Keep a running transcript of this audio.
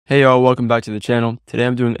Hey y'all, welcome back to the channel. Today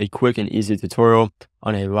I'm doing a quick and easy tutorial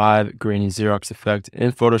on a live grainy Xerox effect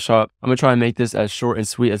in Photoshop. I'm going to try and make this as short and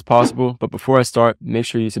sweet as possible, but before I start, make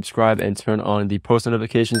sure you subscribe and turn on the post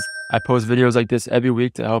notifications. I post videos like this every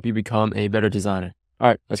week to help you become a better designer.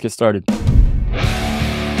 Alright, let's get started.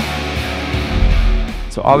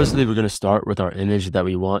 So obviously we're going to start with our image that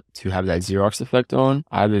we want to have that Xerox effect on.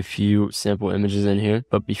 I have a few sample images in here,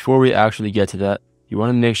 but before we actually get to that, you want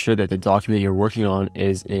to make sure that the document you're working on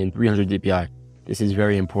is in 300 dpi. This is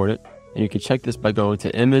very important, and you can check this by going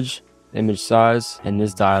to image size, and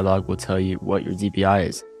this dialog will tell you what your dpi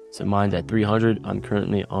is. So mine's at 300. I'm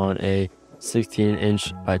currently on a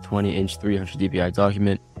 16-inch by 20-inch 300 dpi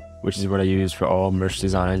document, which is what I use for all merch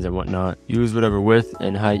designs and whatnot. Use whatever width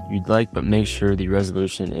and height you'd like, but make sure the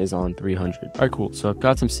resolution is on 300. All right, cool. So I've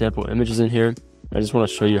got some sample images in here. I just want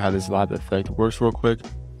to show you how this live effect works real quick.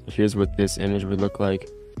 Here's what this image would look like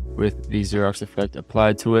with the Xerox effect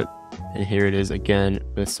applied to it. And here it is again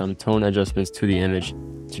with some tone adjustments to the image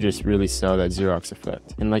to just really sell that Xerox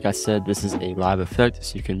effect. And like I said, this is a live effect,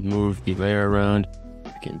 so you can move the layer around,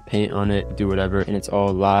 you can paint on it, do whatever, and it's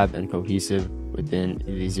all live and cohesive within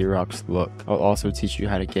the Xerox look. I'll also teach you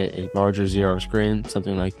how to get a larger Xerox grain,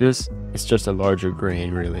 something like this. It's just a larger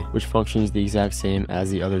grain really, which functions the exact same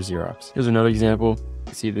as the other Xerox. Here's another example.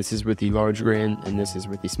 See, this is with the large grain and this is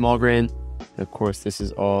with the small grain. And of course, this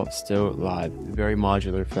is all still live. Very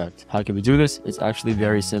modular effect. How can we do this? It's actually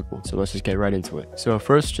very simple. So let's just get right into it. So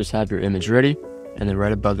first, just have your image ready. And then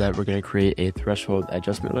right above that, we're going to create a threshold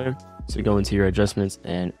adjustment layer. So go into your adjustments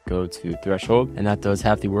and go to threshold. And that does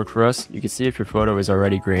half the work for us. You can see if your photo is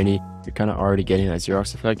already grainy, you're kind of already getting that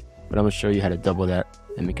Xerox effect. But I'm going to show you how to double that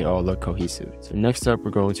and make it all look cohesive. So next up,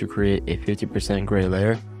 we're going to create a 50% gray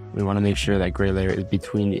layer. We want to make sure that gray layer is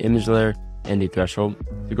between the image layer and the threshold.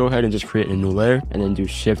 So go ahead and just create a new layer and then do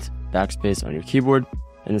shift backspace on your keyboard.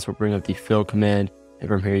 And this will bring up the fill command. And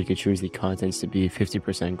from here, you can choose the contents to be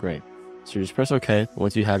 50% gray. So just press OK.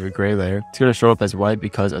 Once you have your gray layer, it's going to show up as white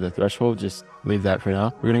because of the threshold. Just leave that for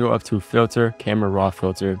now. We're going to go up to filter, camera raw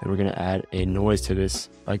filter, and we're going to add a noise to this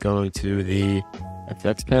by going to the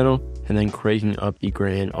effects panel and then cranking up the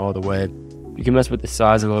grain all the way. You can mess with the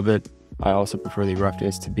size a little bit. I also prefer the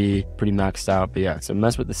roughness to be pretty maxed out, but yeah, so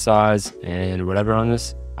mess with the size and whatever on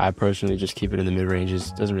this. I personally just keep it in the mid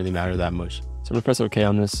ranges. Doesn't really matter that much. So I'm gonna press OK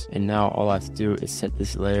on this, and now all I have to do is set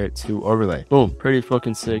this layer to overlay. Boom, pretty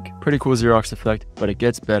fucking sick, pretty cool Xerox effect, but it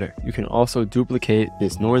gets better. You can also duplicate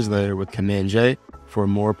this noise layer with Command J for a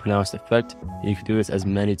more pronounced effect. You can do this as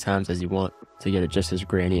many times as you want to get it just as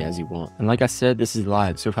grainy as you want. And like I said, this is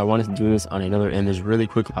live, so if I wanted to do this on another image really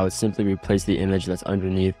quick, I would simply replace the image that's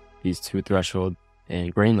underneath these two threshold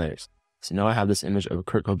and grain layers. So now I have this image of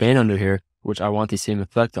Kurt Cobain under here, which I want the same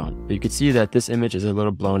effect on. But you can see that this image is a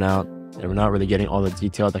little blown out and we're not really getting all the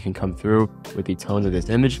detail that can come through with the tones of this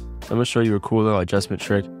image. So I'm going to show you a cool little adjustment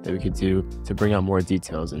trick that we could do to bring out more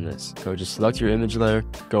details in this. So just select your image layer,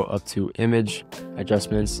 go up to image,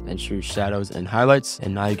 adjustments, and choose shadows and highlights.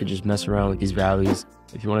 And now you can just mess around with these values.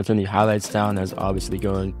 If you want to turn the highlights down, that's obviously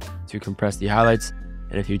going to compress the highlights.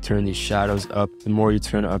 And if you turn these shadows up, the more you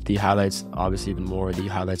turn up the highlights, obviously the more the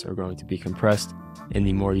highlights are going to be compressed. And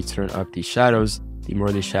the more you turn up the shadows, the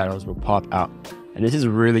more the shadows will pop out. And this is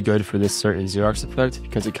really good for this certain Xerox effect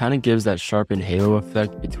because it kind of gives that sharpened halo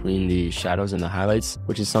effect between the shadows and the highlights,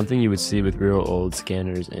 which is something you would see with real old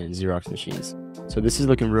scanners and Xerox machines. So this is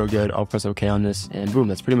looking real good. I'll press OK on this and boom,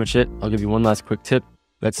 that's pretty much it. I'll give you one last quick tip.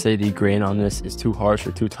 Let's say the grain on this is too harsh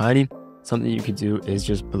or too tiny. Something you could do is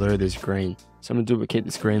just blur this grain. So I'm going to duplicate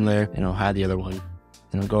this grain layer and I'll hide the other one.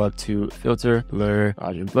 And I'll go up to filter, blur,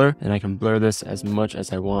 dodge and blur. And I can blur this as much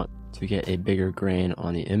as I want to get a bigger grain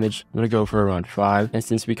on the image. I'm going to go for around 5. And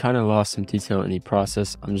since we kind of lost some detail in the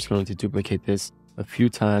process, I'm just going to duplicate this a few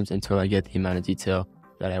times until I get the amount of detail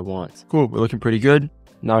that I want. Cool, we're looking pretty good.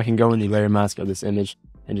 Now I can go in the layer mask of this image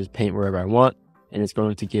and just paint wherever I want. And it's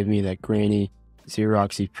going to give me that grainy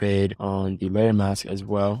Xeroxy fade on the layer mask as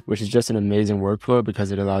well, which is just an amazing workflow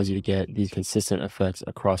because it allows you to get these consistent effects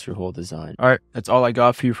across your whole design. All right, that's all I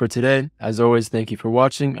got for you for today. As always, thank you for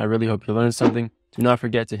watching. I really hope you learned something. Do not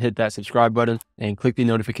forget to hit that subscribe button and click the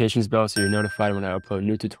notifications bell so you're notified when I upload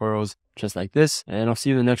new tutorials just like this. And I'll see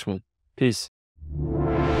you in the next one. Peace.